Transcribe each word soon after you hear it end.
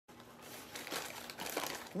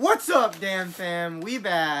What's up, Dan fam? We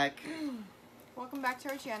back. Welcome back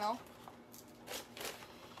to our channel.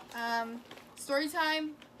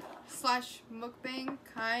 Storytime slash mukbang,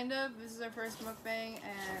 kind of. This is our first mukbang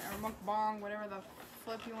or mukbang, whatever the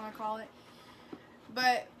flip you want to call it.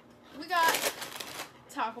 But we got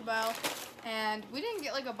Taco Bell, and we didn't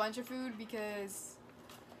get like a bunch of food because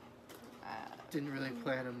Didn't really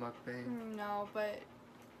plan a mukbang. no, but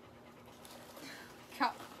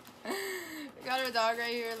we got our dog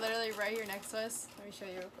right here, literally right here next to us. Let me show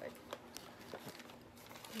you real quick.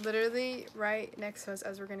 Literally right next to us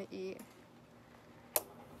as we're gonna eat.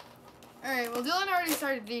 Alright, well Dylan already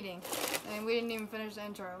started eating, and we didn't even finish the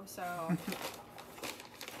intro, so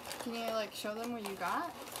can you like show them what you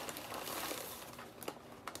got?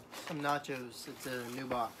 Some nachos. It's a new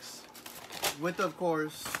box. With, of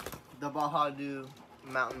course, the Baja Dew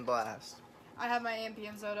Mountain Blast. I have my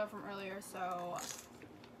AM/PM soda from earlier, so.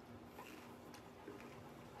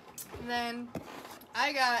 And then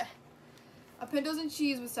I got a pintos and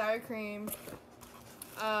cheese with sour cream.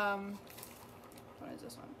 What is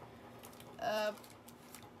this one?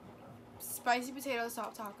 Spicy potato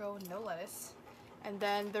soft taco, no lettuce. And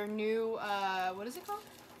then their new, what is it called?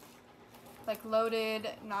 Like loaded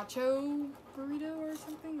nacho burrito or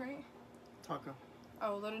something, right? Taco.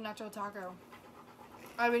 Oh, loaded nacho taco.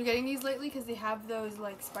 I've been getting these lately because they have those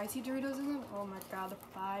like spicy Doritos in them. Oh my god, the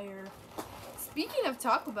fire. Speaking of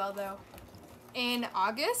Taco Bell though, in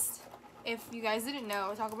August, if you guys didn't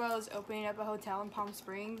know, Taco Bell is opening up a hotel in Palm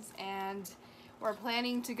Springs and we're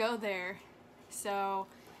planning to go there. So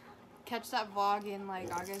catch that vlog in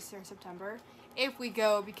like August or September if we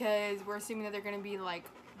go, because we're assuming that they're going to be like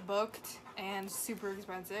booked and super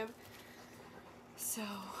expensive. So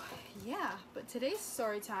yeah, but today's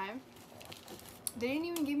story time. They didn't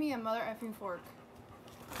even give me a mother effing fork.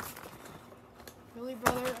 Really,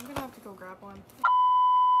 brother? I'm gonna have to go grab one.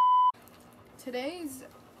 Today's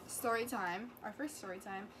story time, our first story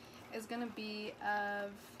time, is gonna be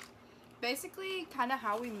of basically kind of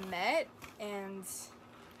how we met and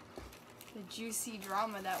the juicy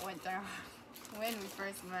drama that went down when we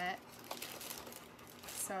first met.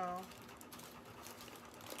 So,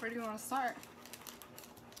 where do you want to start?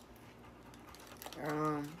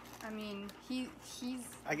 I mean, he's...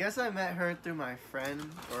 I guess I met her through my friend,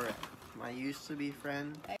 or my used-to-be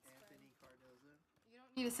friend, Anthony Cardoza. You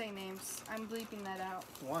don't need to say names. I'm bleeping that out.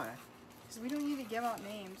 Why? Because we don't need to give out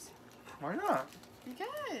names. Why not?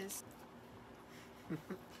 Because...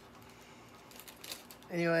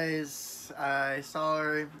 Anyways, I saw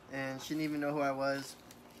her, and she didn't even know who I was.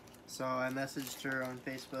 So I messaged her on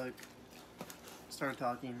Facebook, started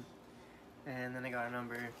talking, and then I got her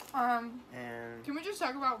number. And can we just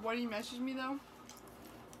talk about what he messaged me though?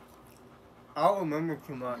 I don't remember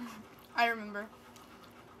too much. I remember.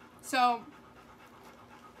 So,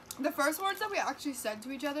 the first words that we actually said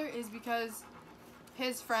to each other is because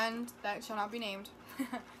his friend, that shall not be named,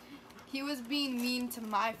 he was being mean to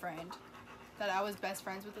my friend that I was best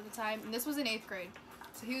friends with at the time. And this was in 8th grade.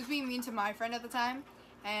 So he was being mean to my friend at the time.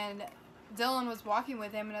 And Dylan was walking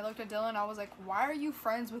with him. And I looked at Dylan and I was like, why are you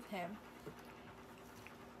friends with him?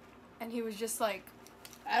 And he was just like,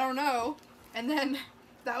 I don't know. And then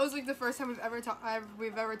that was like the first time we've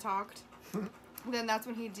ever talked. Then that's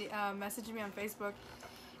when he messaged me on Facebook,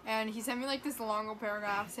 and he sent me like this long old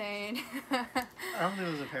paragraph saying I don't think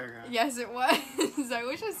it was a paragraph. Yes, it was. I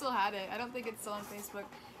wish I still had it. I don't think it's still on Facebook.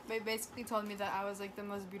 But he basically told me that I was like the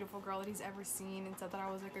most beautiful girl that he's ever seen, and said that I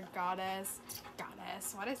was like a goddess.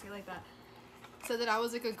 Why did I say it like that? Said that I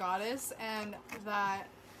was like a goddess, and that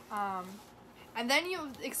and then you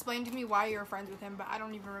explained to me why you were friends with him, but I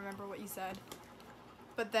don't even remember what you said.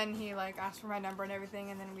 But then he like asked for my number and everything,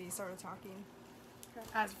 and then we started talking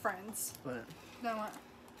as friends. But Then what?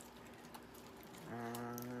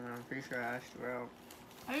 I'm pretty sure I asked her out.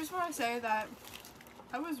 I just want to say that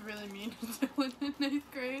I was really mean to Dylan in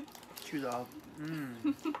 8th grade. Choose off.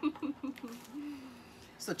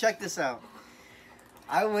 So check this out.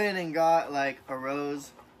 I went and got like a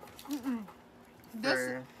rose.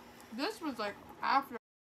 This was like after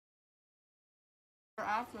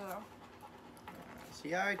though.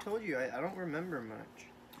 See, I told you I don't remember much.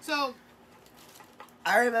 So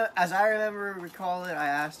as I recall it, I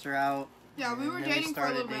asked her out. yeah, we were then dating for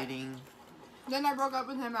a little dating. bit. Then I broke up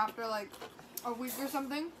with him after like a week or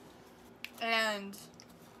something, and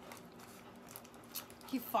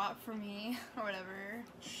he fought for me or whatever.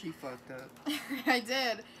 She fucked up. I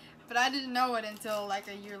did, but I didn't know it until like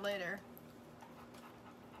a year later.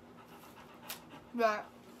 But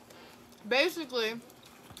basically,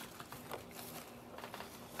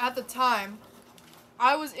 at the time,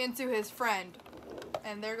 I was into his friend.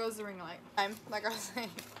 And there goes the ring light. Like I was saying.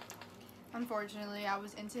 Unfortunately, I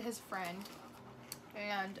was into his friend.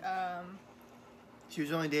 And, She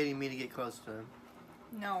was only dating me to get close to him.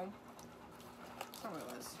 No. That's not what it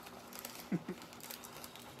was.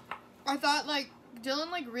 I thought, like, Dylan,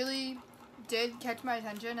 like, really did catch my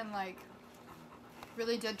attention and, like,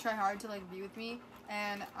 really did try hard to, like, be with me.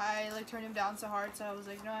 And I, like, turned him down so hard, so I was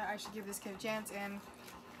like, you know what, I should give this kid a chance. And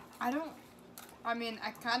I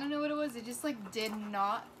kind of know what it was. I just, like, did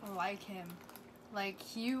not like him. Like,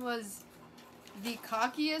 he was the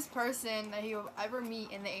cockiest person that he would ever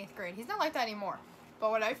meet in the 8th grade. He's not like that anymore.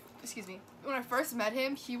 But when I first met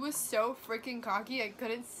him, he was so freaking cocky, I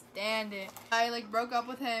couldn't stand it. I, like, broke up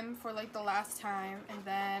with him for, like, the last time, and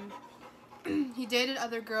then he dated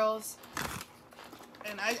other girls,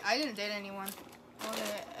 and I didn't date anyone. I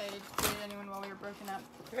dated anyone while we were broken up.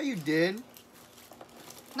 Yeah, you did.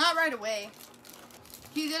 Not right away.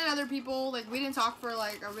 He dated other people, like, we didn't talk for,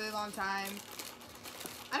 like, a really long time.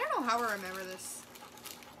 I don't know how I remember this.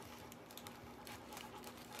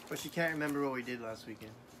 But she can't remember what we did last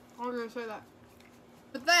weekend. I was gonna say that.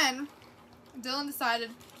 But then, Dylan decided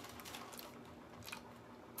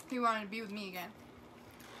he wanted to be with me again.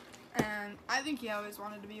 And I think he always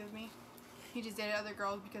wanted to be with me. He just dated other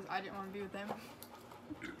girls because I didn't want to be with them.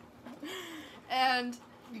 And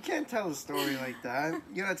you can't tell a story like that.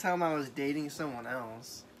 You gotta tell him I was dating someone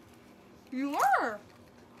else. You were!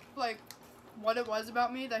 Like, what it was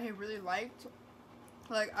about me that he really liked.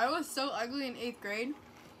 Like, I was so ugly in 8th grade.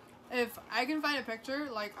 If I can find a picture,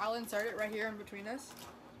 like, I'll insert it right here in between us.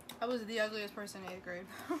 I was the ugliest person in 8th grade.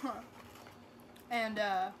 And,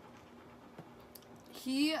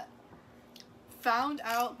 he found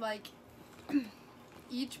out, like,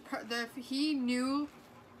 he knew,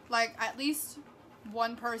 like, at least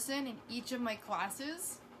one person in each of my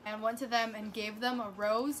classes, and went to them and gave them a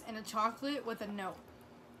rose and a chocolate with a note.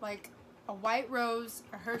 Like, a white rose,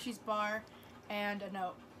 a Hershey's bar, and a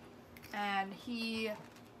note. And he,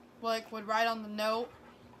 like, would write on the note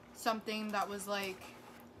something that was, like,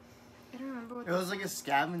 I don't remember what it was like a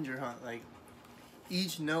scavenger hunt. Like,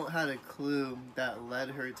 each note had a clue that led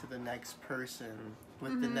her to the next person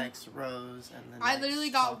with the next rose and the I next literally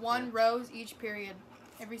got chocolate. one rose each period,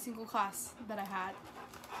 every single class that I had.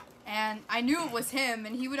 And I knew it was him,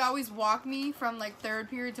 and he would always walk me from, like, 3rd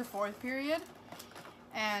period to 4th period.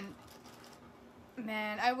 And,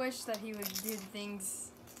 man, I wish that he would do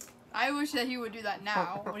things. I wish that he would do that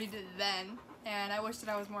now, what he did then. And I wish that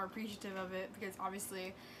I was more appreciative of it, because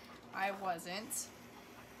obviously I wasn't.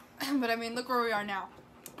 But, I mean, look where we are now.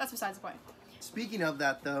 That's besides the point. Speaking of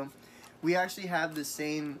that, though, we actually have the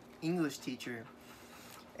same English teacher.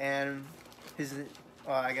 And his,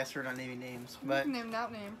 well, I guess we're not naming names, but Name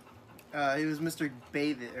out name. He was Mr.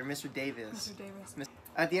 Davis. Mr. Davis.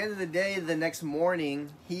 At the end of the day, the next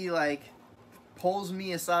morning, he, like, pulls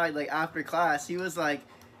me aside, like, after class. He was like,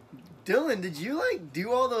 Dylan, did you, like,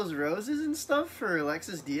 do all those roses and stuff for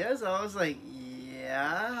Alexis Diaz? I was like,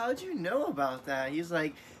 yeah, how'd you know about that? He's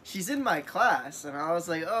like, she's in my class. And I was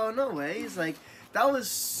like, oh, no way. He's like, that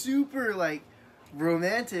was super, like,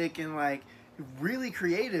 romantic and, like, really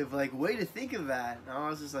creative, like, way to think of that. And I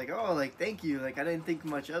was just like, oh, like, thank you. Like, I didn't think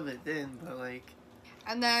much of it then, but, like.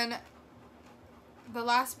 And then the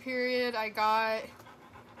last period, I got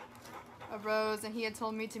a rose, and he had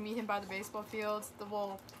told me to meet him by the baseball field.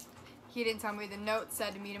 He didn't tell me. The note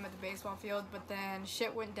said to meet him at the baseball field, but then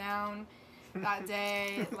shit went down that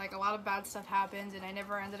day. Like, a lot of bad stuff happened, and I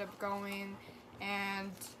never ended up going.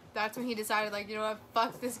 And that's when he decided, like, you know what,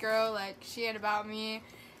 fuck this girl. Like, she ain't about me.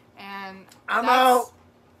 And I'm out.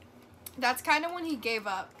 That's kind of when he gave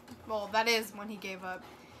up. Well, that is when he gave up.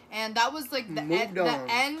 And that was, like, the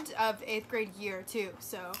end of 8th grade year, too.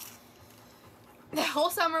 So, the whole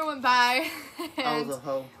summer went by. And I was a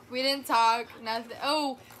hoe. We didn't talk. Nothing.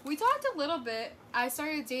 Oh, we talked a little bit. I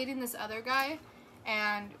started dating this other guy.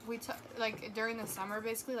 And like, during the summer,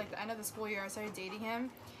 basically, like, the end of the school year, I started dating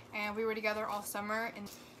him. And we were together all summer.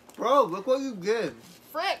 And bro, look what you did.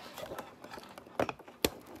 Frick.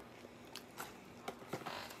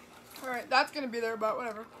 Alright, that's gonna be there, but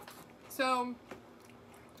whatever. So,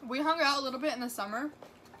 we hung out a little bit in the summer,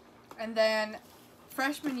 and then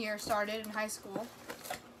freshman year started in high school,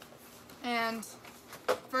 and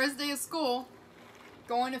first day of school,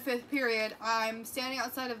 going to 5th period, I'm standing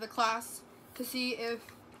outside of the class to see if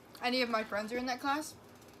any of my friends are in that class,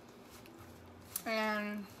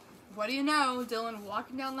 and what do you know, Dylan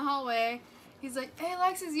walking down the hallway, he's like, hey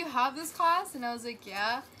Alexis, you have this class? And I was like,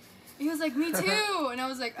 yeah. He was like, me too. And I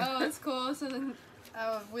was like, oh, that's cool. So then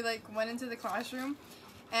we, like, went into the classroom.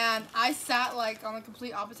 And I sat, like, on the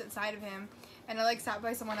complete opposite side of him. And I, like, sat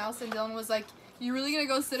by someone else. And Dylan was like, you really gonna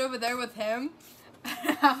go sit over there with him?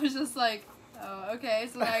 I was just like, oh, okay.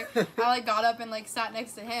 So like, I like got up and like sat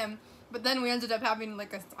next to him. But then we ended up having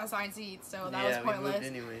like a assigned seat, so that was pointless. We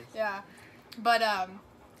moved anyways. Yeah, but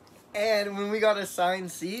And when we got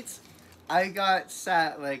assigned seats, I got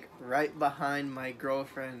sat like right behind my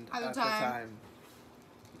girlfriend at the time.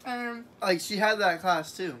 Like she had that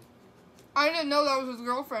class too. I didn't know that was his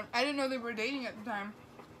girlfriend. I didn't know they were dating at the time.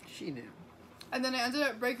 She knew. And then I ended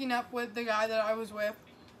up breaking up with the guy that I was with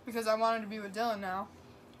because I wanted to be with Dylan now.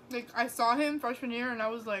 Like I saw him freshman year and I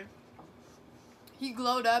was like, he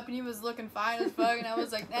glowed up and he was looking fine as fuck and I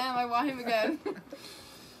was like, damn, I want him again.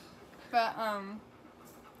 But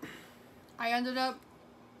I ended up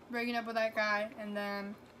breaking up with that guy and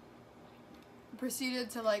then proceeded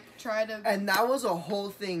to like try to. And that was a whole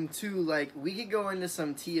thing too. Like we could go into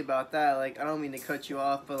some tea about that. Like I don't mean to cut you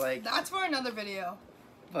off, but like that's for another video.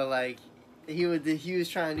 But like he was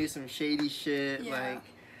trying to do some shady shit, like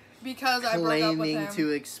because I broke up with him. Claiming to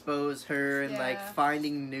expose her and like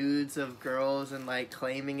finding nudes of girls and like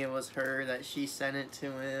claiming it was her that she sent it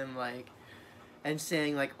to him, like. And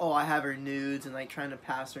saying, like, oh, I have her nudes, and, like, trying to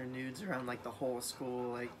pass her nudes around, like, the whole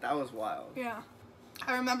school. Like, that was wild. Yeah.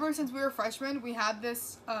 I remember since we were freshmen, we had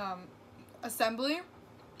this assembly,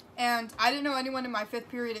 and I didn't know anyone in my 5th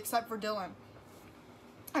period except for Dylan.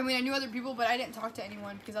 I mean, I knew other people, but I didn't talk to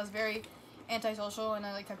anyone because I was very antisocial, and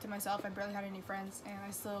I, like, kept to myself. I barely had any friends, and I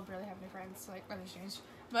still barely have any friends. Like, nothing's changed.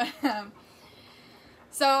 But,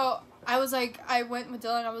 so I was like, I went with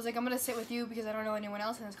Dylan. I was like, I'm gonna sit with you because I don't know anyone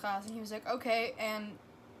else in this class. And he was like, okay. And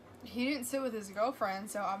he didn't sit with his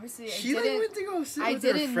girlfriend, so obviously she went to go sit with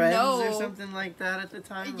her friends or something like that at the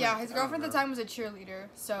time. Yeah, his girlfriend at the time was a cheerleader,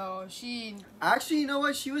 so she. Actually, you know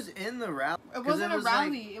what? She was in the rally. It wasn't a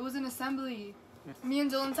rally. It was an assembly. Me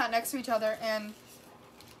and Dylan sat next to each other, and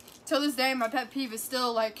till this day, my pet peeve is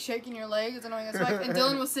still like shaking your leg. It's annoying as fuck. And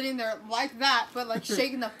Dylan was sitting there like that, but like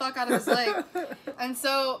shaking the fuck out of his leg. And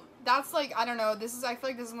so that's like, I don't know. I feel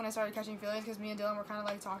like this is when I started catching feelings because me and Dylan were kind of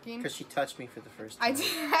like talking. Because she touched me for the first time.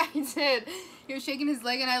 I did. He was shaking his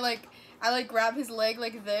leg, and I grabbed his leg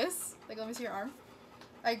like this. Like, let me see your arm.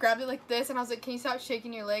 I grabbed it like this, and I was like, can you stop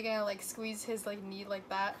shaking your leg? And I like squeezed his like knee like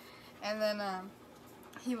that. And then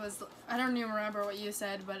he was, I don't even remember what you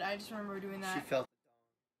said, but I just remember doing that. She felt.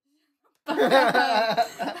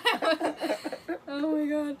 Oh my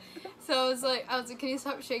god. So I was like, can you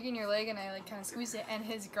stop shaking your leg? And I like kind of squeezed it, and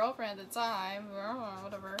his girlfriend at the time,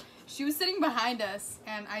 whatever, she was sitting behind us,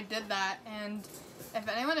 and I did that. And if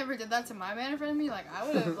anyone ever did that to my man in front of me, like I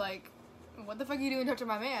would have like, what the fuck are you doing touching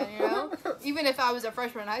my man, you know? Even if I was a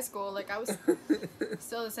freshman in high school, like I was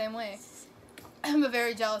still the same way. I'm a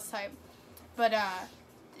very jealous type. But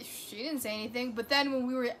she didn't say anything. But then when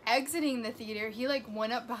we were exiting the theater, he like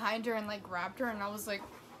went up behind her and like grabbed her, and I was like,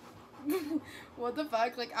 what the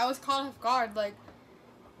fuck? Like I was caught off guard. Like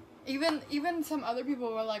even some other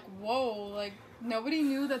people were like, whoa, like nobody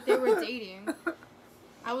knew that they were dating.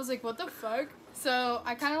 I was like, what the fuck? So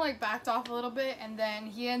I kind of like backed off a little bit, and then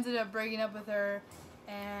he ended up breaking up with her,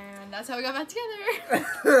 and that's how we got back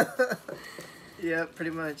together. Yeah,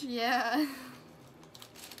 pretty much. Yeah.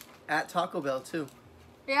 At Taco Bell too.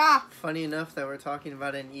 Yeah. Funny enough that we're talking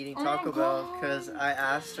about it and eating Taco Bell because I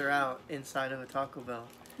asked her out inside of a Taco Bell.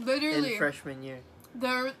 Literally. In freshman year.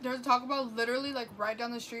 There's a Taco Bell literally like right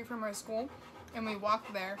down the street from our school, and we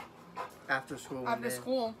walked there. After school. After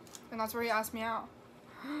school, and that's where he asked me out.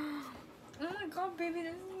 Oh my god, baby,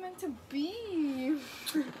 this is meant to be.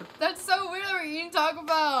 That's so weird that we're eating Taco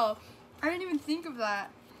Bell. I didn't even think of that.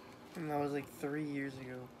 And that was like 3 years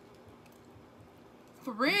ago.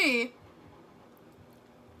 3?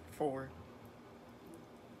 4.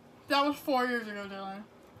 That was 4 years ago, Dylan.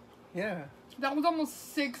 Yeah. That was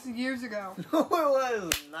almost 6 years ago. No, it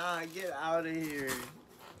was not. Get out of here.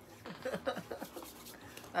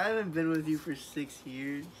 I haven't been with you for 6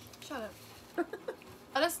 years. Shut up.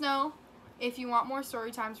 Let us know if you want more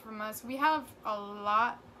story times from us. We have a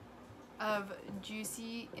lot of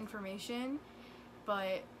juicy information,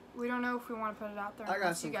 but we don't know if we want to put it out there. I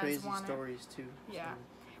got some crazy stories too. Yeah. So.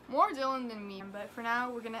 More Dylan than me. But for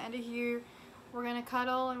now, we're going to end it here. We're going to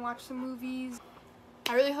cuddle and watch some movies.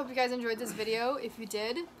 I really hope you guys enjoyed this video. If you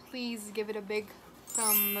did, please give it a big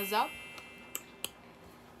thumbs up.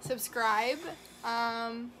 Subscribe.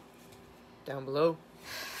 Down below.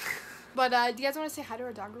 But do you guys want to say hi to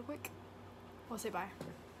our dog real quick? We'll say bye.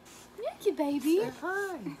 Thank you, baby. Say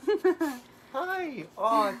hi. Hi.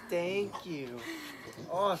 Oh, thank you.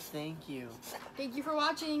 Oh, thank you. Thank you for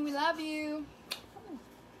watching. We love you.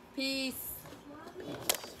 Peace.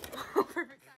 Peace. Perfect.